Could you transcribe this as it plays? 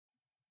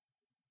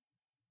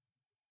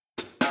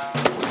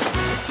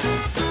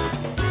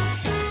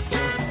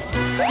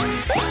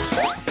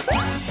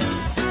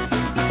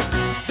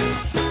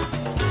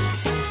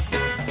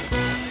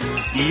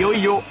よ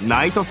いよ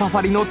ナイトサフ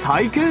ァリの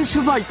体験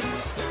取材。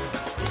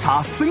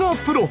さすが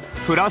プロ、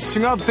フラッシ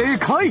ュがで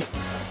かい。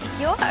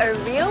 You're a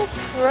real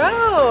pro.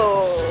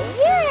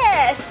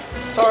 Yes.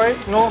 Sorry,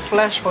 no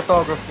flash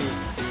photography.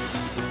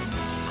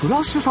 フラ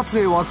ッシュ撮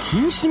影は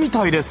禁止み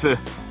たいです。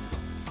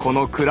こ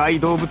の暗い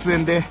動物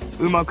園で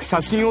うまく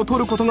写真を撮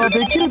ることが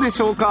できるでし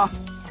ょうか。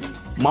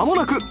まも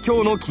なく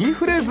今日のキー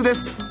フレーズで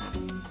す。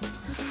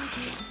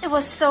 It was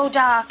so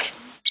dark.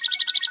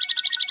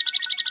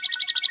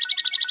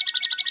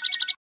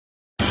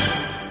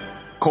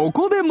 こ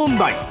こで問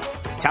題。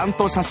ちゃん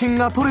と写真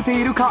が撮れ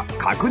ているか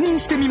確認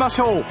してみま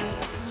しょう。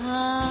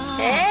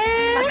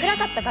暗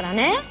かったから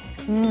ね。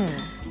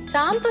ち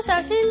ゃんと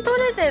写真撮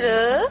れてる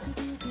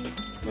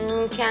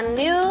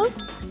？Can you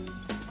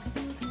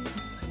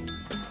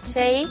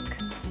take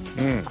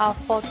a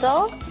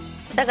photo?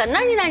 だから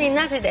何々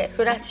なしで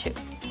フラッシュ。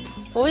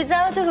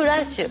Without フラ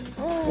ッシュ。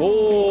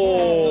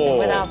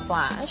Without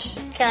flash.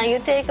 Can you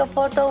take a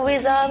photo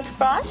without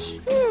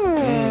flash?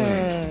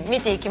 見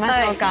ていきま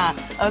しょうか。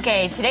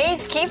Okay,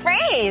 today's key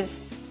phrase.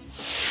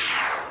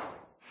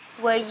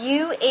 Were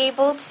you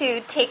able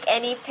to take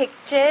any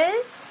pictures?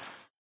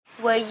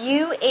 Were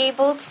you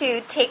able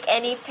to take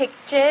any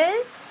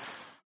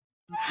pictures?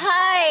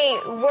 Hi,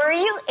 were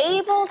you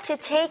able to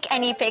take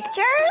any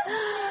pictures?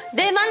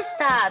 出まし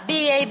た。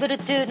Be able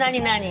to 何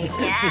々。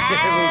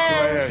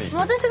Yes.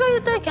 私が言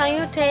ったら Can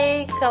you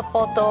take a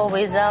photo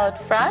without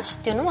flash?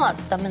 っていうのは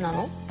ダメな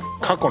の？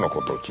過去の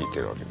ことを聞いて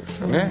るわけです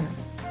よね。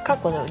過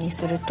去のに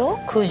すると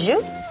Could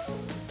you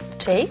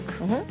take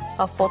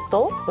a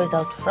photo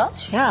without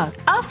flash? いや、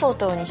a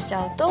photo にしち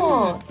ゃう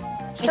と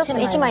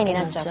一枚に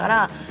なっちゃうか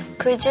ら、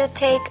Could you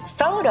take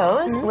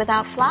photos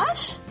without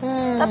flash?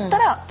 だった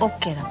ら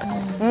OK だったか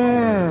も。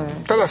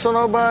ただそ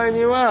の場合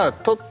には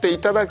撮ってい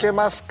ただけ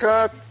ます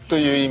かと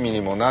いう意味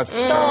にもなっち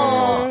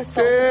ゃうので、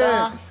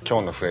今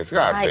日のフレーズ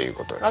があるという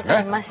ことですね。わ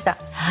かりました。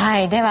は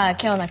い、では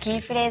今日のキ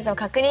ーフレーズを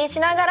確認し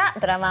ながら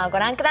ドラマをご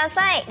覧くだ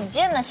さい。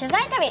純の取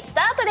材旅ス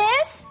タートで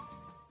す。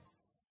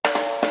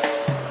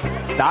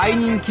大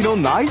人気の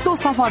ナイト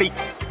サファリ。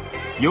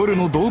夜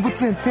の動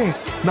物園って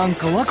なん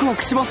かワクワ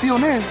クしますよ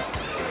ね。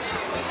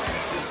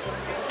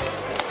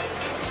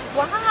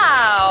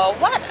Wow,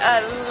 what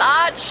a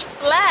large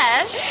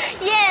flash.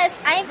 Yes,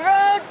 I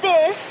brought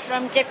this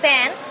from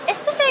Japan,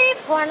 especially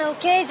for an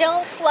occasion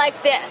like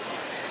this.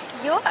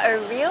 You're a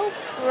real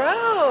pro.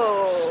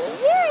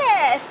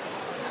 Yes.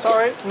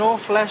 Sorry, no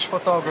flash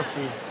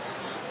photography.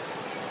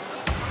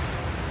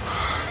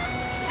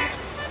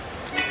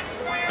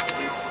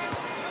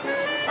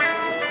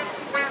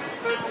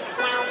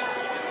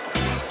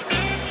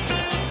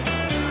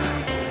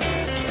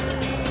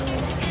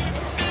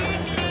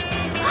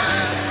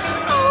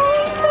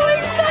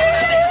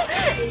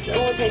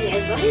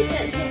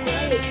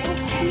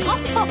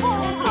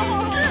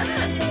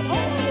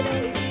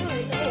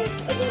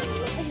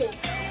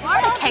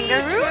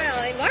 Kangaroo?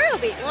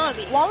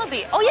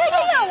 Wallaby. Oh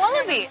yeah,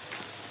 wallaby.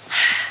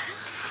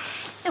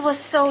 It was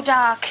so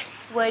dark.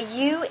 Were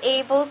you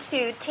able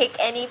to take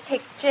any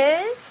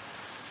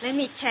pictures? Let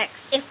me check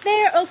if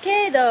they're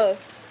okay though.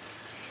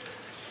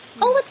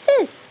 Oh, what's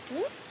this?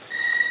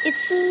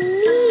 It's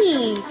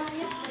me.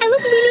 I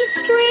look really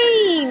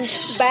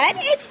strange. But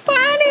it's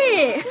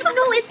funny.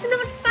 No, it's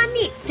not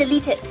funny.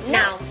 Delete it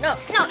now. No.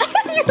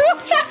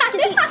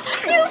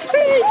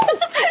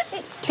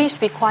 Please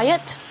be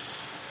quiet.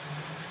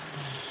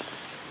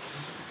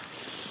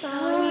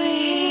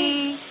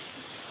 Sorry.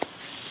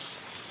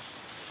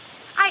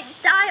 I'd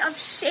die of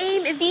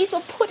shame if these were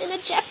put in a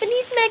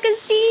Japanese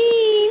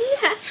magazine.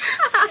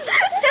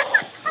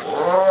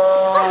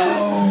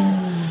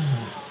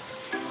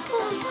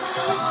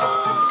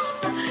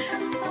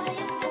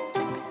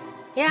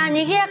 いやー、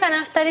賑やか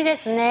な二人で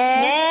す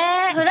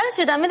ね。フラッ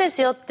シュダメで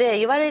すよって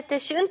言われて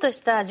シュンと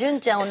した純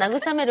ちゃんを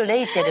慰める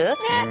レイチェル。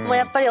もう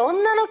やっぱり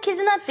女の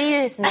絆っていい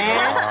ですね。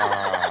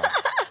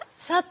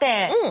さ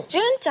て、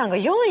純ちゃんが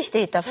用意し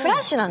ていたフラ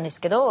ッシュなんです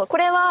けど、こ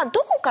れは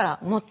どこから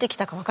持ってき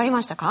たか分かり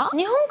ましたか？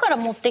日本から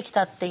持ってき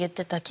たって言っ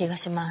てた気が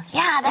します。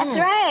 Yeah, that's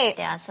right.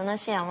 ではその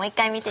シーンをもう一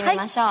回見てみ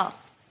ましょう。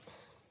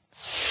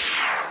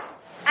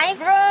I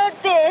brought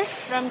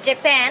this from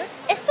Japan,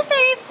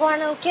 especially for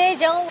an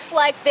occasion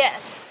like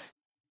this.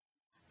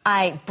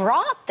 I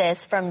brought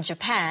this from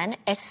Japan,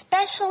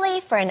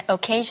 especially for an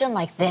occasion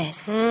like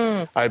this.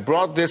 I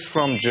brought this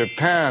from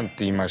Japan って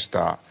言いまし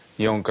た。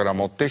日本から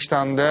持ってき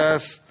たんで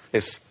す。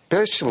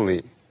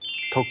Especially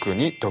特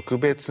に特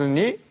別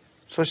に、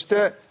そし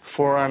て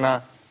for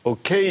an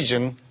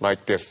occasion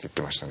like this って言っ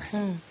てましたね。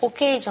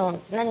occasion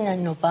何々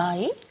の場合？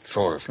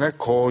そうですね。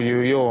こう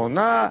いうよう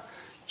な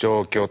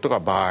状況と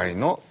か場合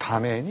のた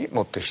めに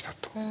持ってきた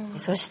と。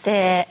そし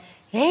て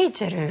レイ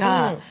チェル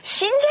が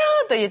死んじゃ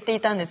うと言って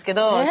いたんですけ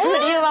ど、その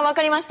理由は分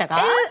かりました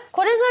か？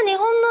これが日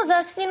本の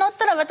雑誌に載っ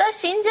たら私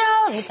死んじ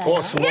ゃうみたいな。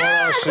お、素晴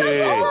らしい。そう very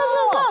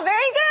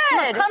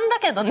good、噛んだ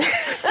けどね。で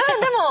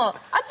も合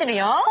ってる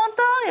よ。本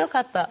当よ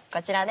かった。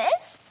こちらで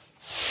す。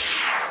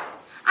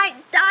 I'd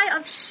die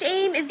of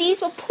shame if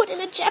these were put in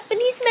a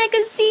Japanese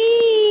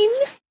magazine.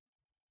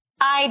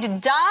 I'd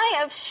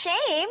die of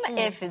shame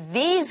if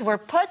these were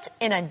put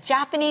in a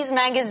Japanese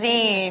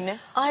magazine.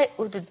 I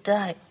would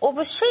die of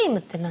shame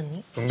って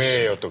何？不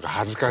名誉とか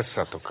恥ずかし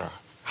さとか、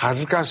恥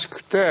ずかし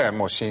くて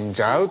もう死ん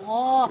じゃう。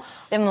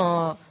で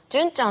も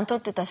純ちゃん撮っ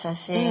てた写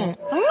真、あんまり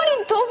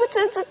動物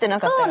写ってな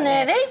かったよね。そう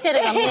ね、レイチェ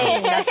ルがメイ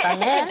ンだった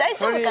ね。大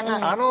丈夫か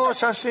な。あの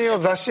写真を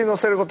雑誌に載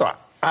せることは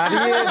ありえ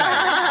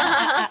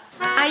ない。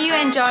 Are you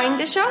enjoying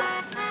the show?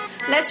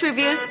 Let's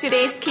review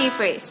today's key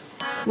phrase.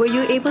 Were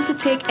you able to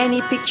take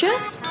any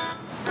pictures?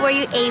 Were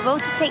you able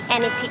to take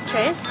any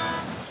pictures?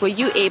 Were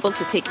you able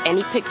to take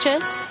any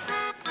pictures?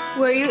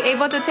 Were you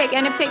able to take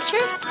any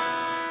pictures?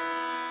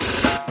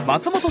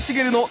 松本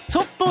茂のち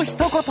ょっと一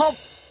言。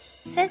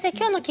先生、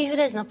今日のキーフ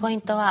レーズのポイ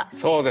ントは？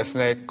そうです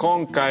ね、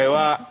今回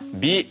は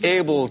be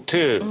able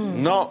to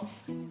の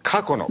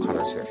過去の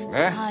形です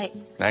ね、はい、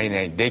何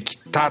々でき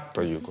た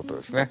ということ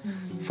ですね、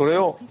それ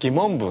を疑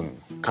問文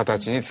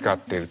形に使っ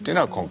ているっていう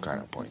のは今回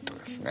のポイント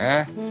です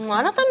ね、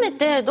改め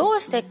てど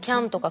うして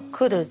can とか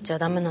could じゃ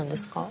ダメなんで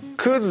すか？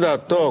 could だ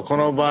とこ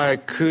の場合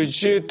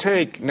could you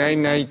take 何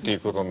々っていう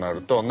ことにな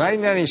ると何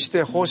々し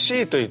てほし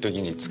いという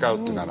時に使う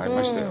って習い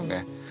ましたよ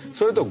ね、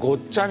それとごっ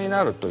ちゃに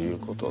なるという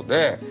こと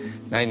で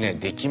何々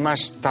できま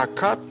した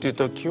かっていう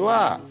時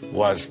は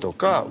was と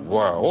か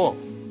were を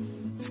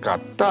使っ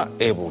た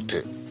able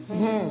to、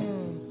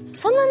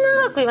そんな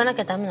長く言わな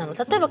きゃダメなの？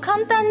例えば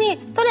簡単に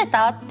撮れ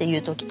たってい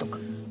う時とか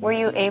Were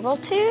you able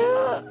to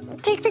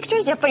take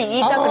pictures? やっぱり言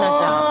いたくなっ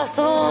ちゃう。ああ、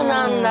そう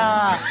なん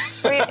だ。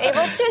Were you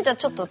able to? じゃあ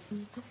ちょっと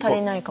足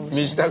りないかも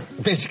しれない。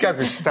短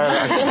くした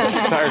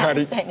が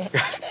り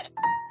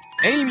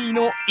エイミー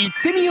の言っ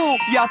てみよう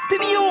やって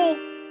みよう。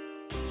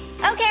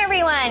 Okay,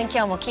 everyone.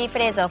 今日もキーフ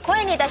レーズを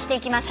声に出してい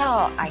きましょう。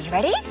Are you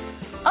ready?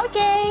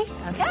 Okay.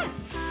 Okay.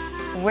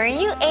 Were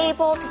you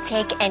able to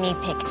take any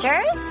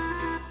pictures?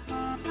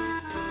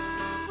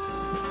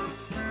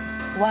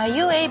 Were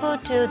you able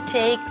to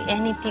take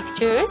any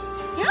pictures?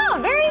 Yeah,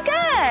 very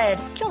good.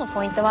 今日の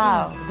ポイント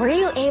は、Were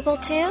you able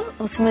to?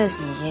 をスムーズ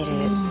に言える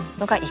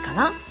のがいいか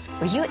な。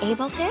Were you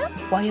able to?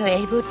 Were you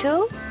able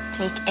to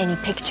Take any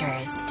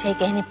pictures?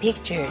 take any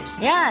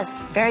pictures?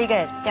 Yes, very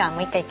good. ではも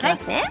う一回いきま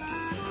すね。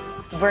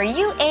Were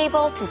you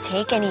able to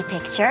take any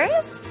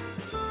pictures?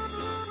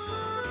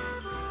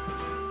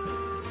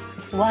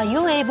 Were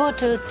you able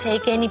to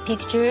take any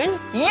pictures?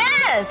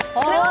 Yes! す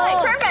ごい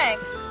perfect!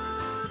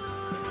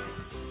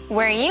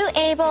 Were you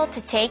able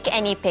to take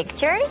any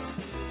pictures?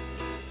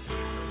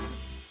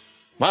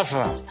 マス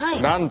さん、は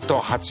い、なんと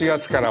8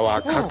月から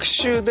は各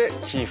週で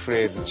キーフ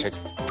レーズチェ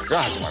ック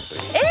が始まるとい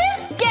う、イ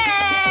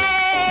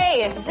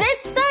ェーイ！絶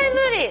対無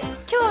理。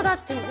今日だっ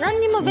て何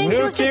にも勉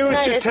強して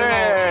ないですもん。抜き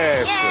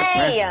打ちテストです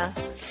ね。イエー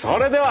イ！そ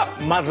れでは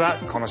まずは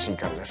このシーン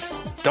からです。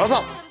どう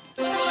ぞ。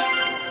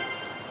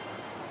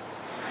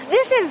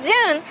 This is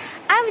June.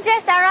 I've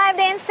just arrived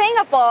in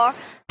Singapore.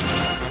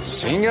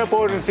 シンガ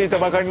ポールに着いた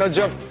ばかりの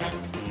ジョン、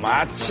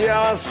待ち合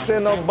わせ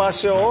の場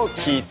所を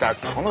聞いた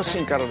このシ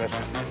ーンからで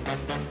す。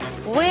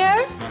 Where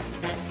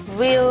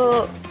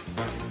will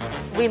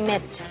we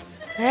meet?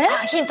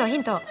 ヒントヒ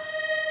ント。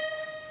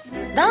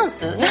ダン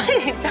ス？そう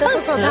そ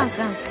うそう、ダンス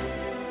ダンス。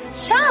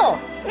Shall? Yes!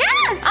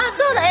 あ、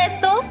そうだ、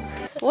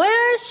Where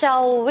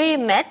shall we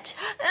meet?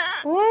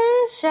 Where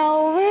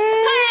shall we? はい、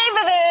ブ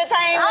ブータ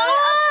イムアッ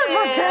プ。も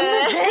う全然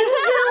思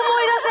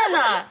い出せな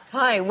い。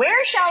はい、Where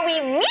shall we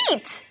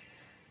meet?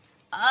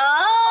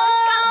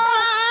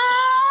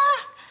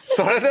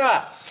 それで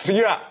は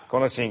次はこ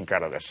のシーンか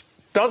らです。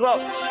どうぞ。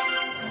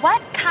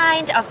 What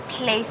kind of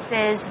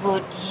places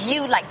would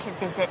you like to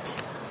visit?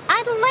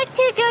 I'd like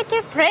to go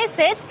to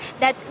places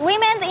that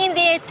women in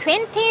their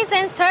 20s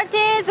and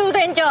 30s would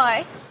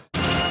enjoy.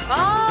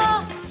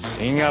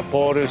 シンガ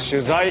ポール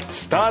取材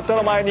スタート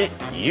の前に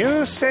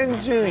優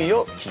先順位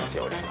を聞いて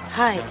おります。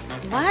はい。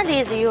What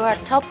is your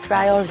top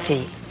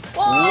priority?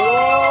 Oh,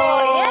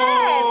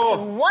 yes!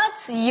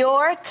 What's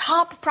your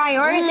top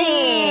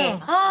priority?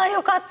 ああ、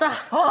よかった。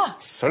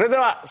それで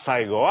は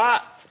最後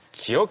は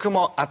記憶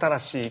も新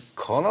しい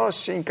この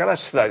シーンから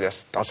出題で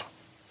す。どうぞ。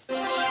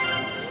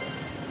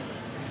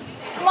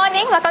 Good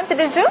morning, welcome to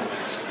the zoo.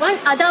 One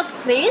adult,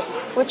 please.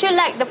 Would you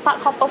like the park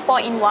hopper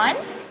 4-in-1?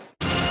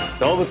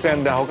 動物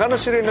園で他の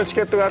種類のチ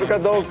ケットがあるか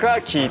どうか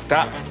聞い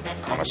た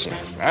このシーン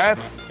ですね。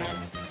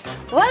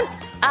 What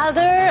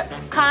other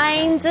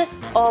kinds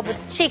of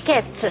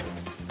tickets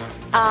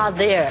are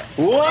there?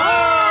 うわ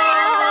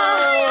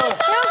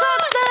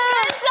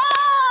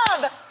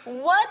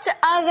What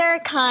other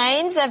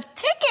kinds of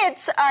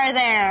tickets are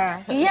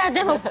there? いや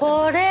でも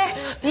これ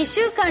2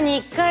週間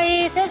に1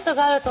回テスト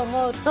があると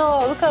思う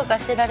とうかうか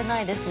してられ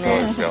ないですね。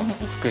そうですよ。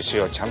復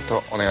習をちゃん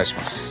とお願いし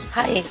ます。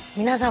はい、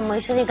皆さんも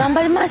一緒に頑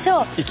張りまし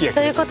ょう。息が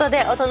ということ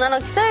で大人の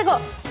基礎英語、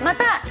ま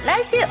た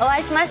来週お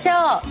会いしましょう。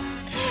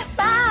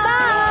バイ。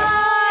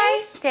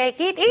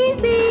Take it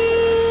easy。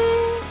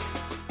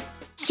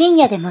深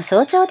夜でも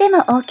早朝でも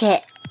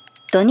OK。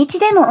土日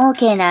でも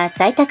OK な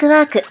在宅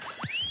ワーク。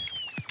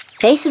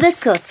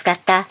Facebook を使っ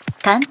た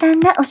簡単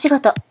なお仕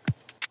事。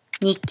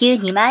日給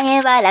2万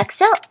円は楽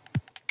勝。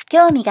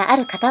興味があ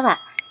る方は、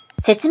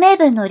説明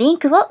文のリン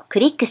クをク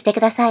リックしてく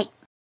ださい。